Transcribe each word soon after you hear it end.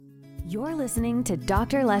You're listening to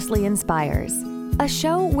Dr. Leslie Inspires, a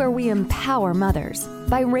show where we empower mothers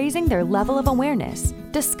by raising their level of awareness,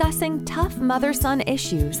 discussing tough mother-son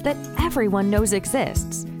issues that everyone knows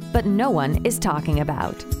exists, but no one is talking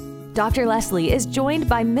about. Dr. Leslie is joined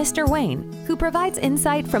by Mr. Wayne, who provides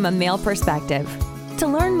insight from a male perspective. To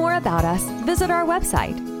learn more about us, visit our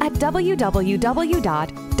website at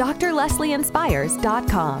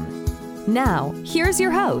www.drlesleyinspires.com. Now, here's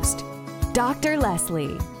your host, Dr.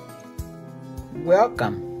 Leslie.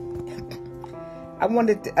 Welcome. I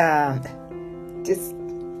wanted to just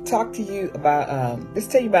talk to you about, just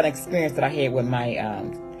tell you about an experience that I had with my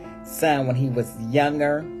son when he was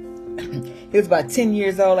younger. He was about 10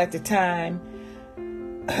 years old at the time.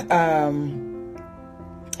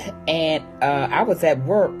 And I was at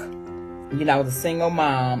work. You know, I was a single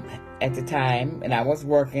mom at the time, and I was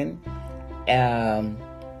working. And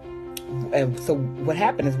so what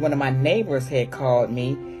happened is one of my neighbors had called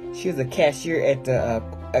me. She was a cashier at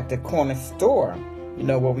the corner store, you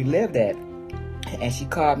know, where we lived at. And she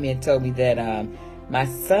called me and told me that my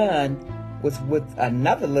son was with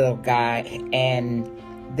another little guy, and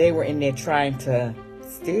they were in there trying to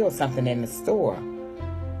steal something in the store.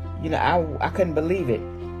 You know, I couldn't believe it.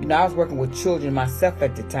 You know, I was working with children myself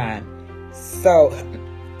at the time. So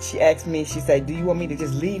she asked me, she said, "Do you want me to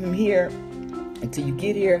just leave him here until you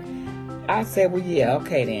get here?" I said, "Well, yeah,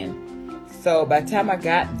 okay then." So by the time I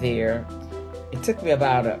got there, it took me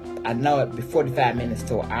about, 45 minutes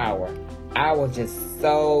to an hour. I was just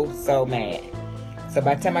so mad. So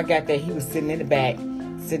by the time I got there, he was sitting in the back,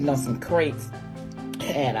 sitting on some crates.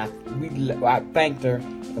 And I thanked her,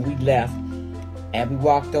 and we left. And we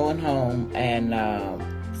walked on home. And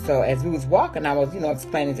so as we was walking, I was,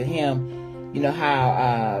 explaining to him,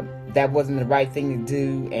 how that wasn't the right thing to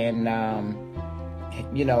do. And,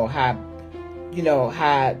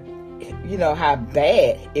 how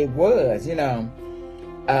bad it was, and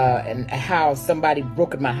how somebody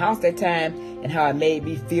broke in my house that time, and how it made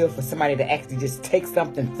me feel for somebody to actually just take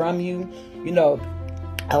something from you.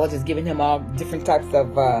 I was just giving him all different types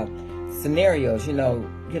of scenarios,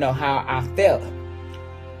 how I felt.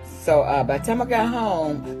 So by the time I got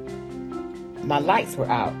home, my lights were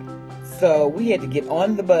out. So we had to get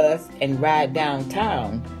on the bus and ride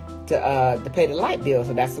downtown to pay the light bill.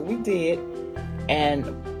 So that's what we did. And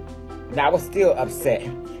I was still upset,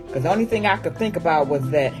 because the only thing I could think about was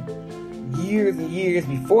that years and years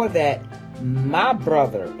before that, my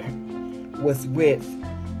brother was with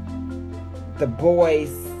the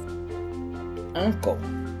boy's uncle,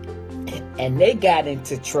 and they got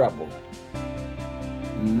into trouble.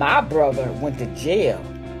 My brother went to jail,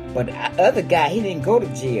 but the other guy, he didn't go to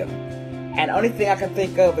jail. And the only thing I can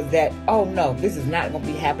think of is that, oh no, this is not going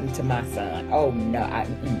to be happening to my son. Oh no,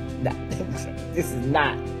 no this is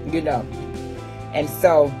not, And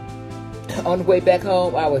so on the way back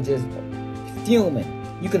home, I was just fuming.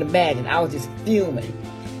 You can imagine, I was just fuming.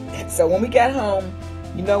 So when we got home,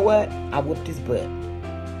 you know what? I whooped his butt.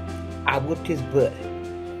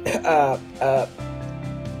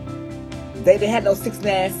 They didn't have no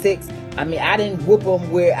 696. I mean, I didn't whoop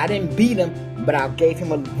him I didn't beat him, but I gave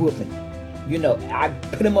him a whooping. I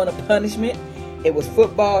put him on a punishment. It was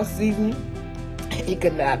football season. He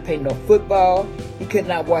could not play no football. He could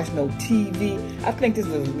not watch no TV. I think this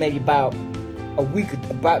was maybe about a week or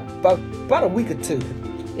two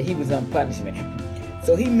that he was on punishment.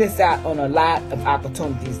 So he missed out on a lot of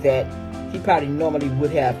opportunities that he probably normally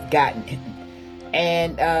would have gotten.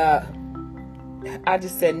 And I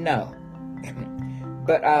just said no.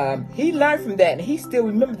 But he learned from that, and he still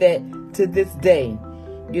remembers that to this day.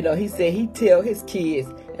 He said he tell his kids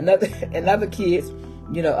and other kids,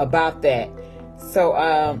 about that. So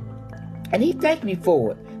and he thanked me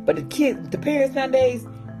for it. But the parents nowadays,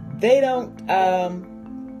 they don't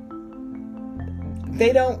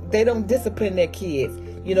discipline their kids.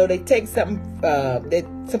 They take something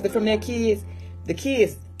from their kids. The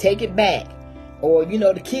kids take it back, or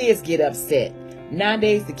the kids get upset.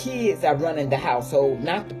 Nowadays, the kids are running the household,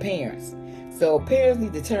 not the parents. So parents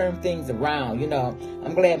need to turn things around.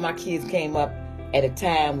 I'm glad my kids came up at a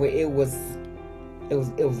time where it was a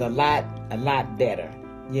lot better.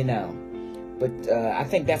 But I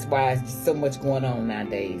think that's why it's just so much going on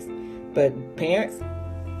nowadays. But parents,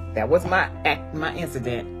 that was my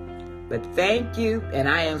incident. But thank you, and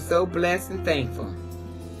I am so blessed and thankful.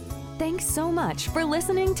 Thanks so much for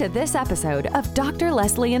listening to this episode of Dr.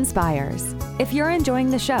 Leslie Inspires. If you're enjoying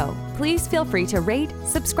the show, please feel free to rate,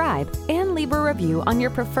 subscribe, and leave a review on your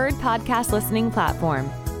preferred podcast listening platform.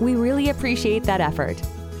 We really appreciate that effort.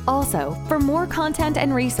 Also, for more content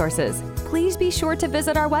and resources, please be sure to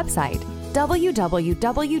visit our website,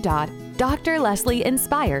 www.drlesleyinspires.com.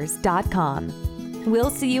 drleslieinspires.com.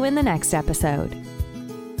 We'll see you in the next episode.